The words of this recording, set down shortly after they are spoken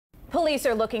Police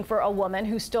are looking for a woman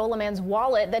who stole a man's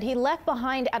wallet that he left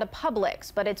behind at a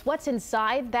Publix, but it's what's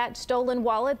inside that stolen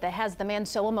wallet that has the man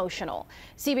so emotional.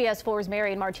 CBS 4's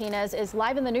Marian Martinez is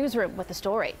live in the newsroom with the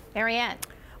story. Marianne.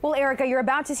 Well, Erica, you're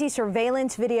about to see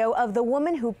surveillance video of the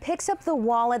woman who picks up the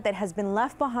wallet that has been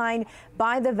left behind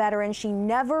by the veteran. She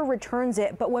never returns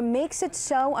it. But what makes it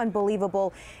so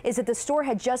unbelievable is that the store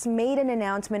had just made an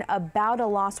announcement about a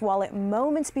lost wallet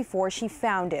moments before she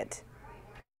found it.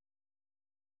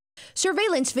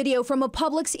 Surveillance video from a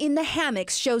Publix in the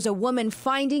hammocks shows a woman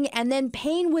finding and then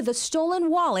paying with a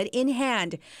stolen wallet in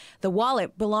hand. The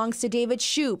wallet belongs to David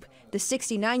Shoup. The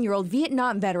 69-year-old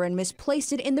Vietnam veteran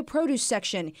misplaced it in the produce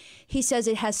section. He says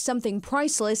it has something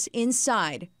priceless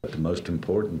inside. The most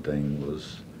important thing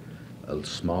was a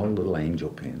small little angel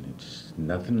pin. It's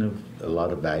nothing of a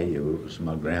lot of value. It was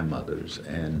my grandmother's,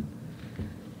 and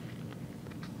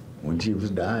when she was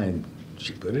dying,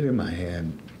 she put it in my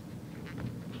hand.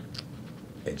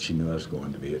 And she knew I was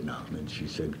going to Vietnam, and she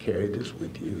said, carry this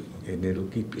with you, and it'll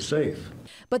keep you safe.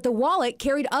 But the wallet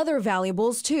carried other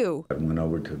valuables, too. I went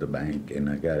over to the bank, and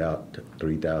I got out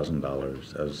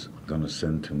 $3,000 I was going to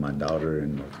send to my daughter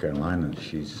in North Carolina.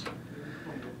 She's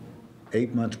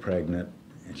 8 months pregnant,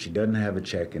 and she doesn't have a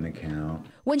checking account.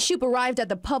 When Shoup arrived at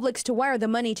the Publix to wire the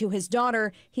money to his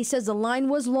daughter, he says the line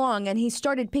was long, and he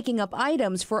started picking up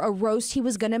items for a roast he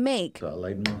was going to make. So I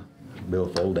laid my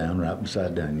billfold down right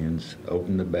beside the onions,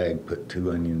 opened the bag, put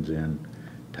 2 onions in,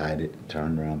 tied it,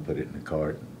 turned around, put it in the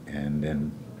cart, and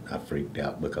then I freaked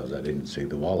out because I didn't see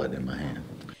the wallet in my hand.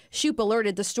 Shoup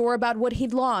alerted the store about what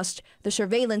he'd lost. The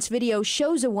surveillance video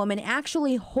shows a woman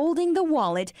actually holding the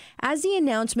wallet as the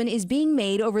announcement is being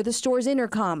made over the store's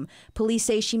intercom. Police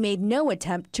say she made no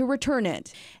attempt to return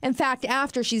it. In fact,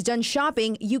 after she's done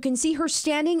shopping, you can see her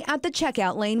standing at the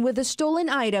checkout lane with a stolen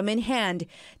item in hand.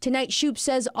 Tonight, Shoup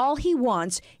says all he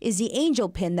wants is the angel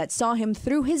pin that saw him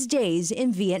through his days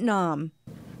in Vietnam.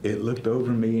 It looked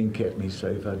over me and kept me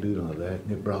safe. I do know that,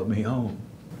 and it brought me home.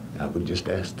 I would just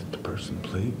ask that the person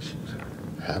please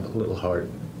have a little heart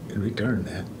and return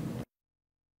that.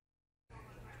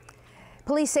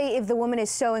 Police say if the woman is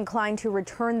so inclined to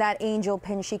return that angel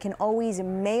pin, she can always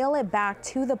mail it back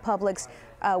to the Publix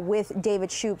with David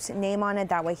Shoup's name on it.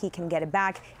 That way he can get it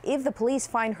back. If the police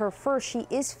find her first, she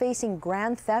is facing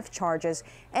grand theft charges.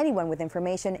 Anyone with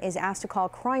information is asked to call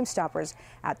Crime Stoppers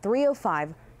at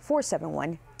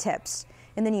 305-471-TIPS.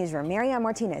 In the newsroom, Marian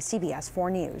Martinez, CBS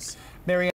 4 News.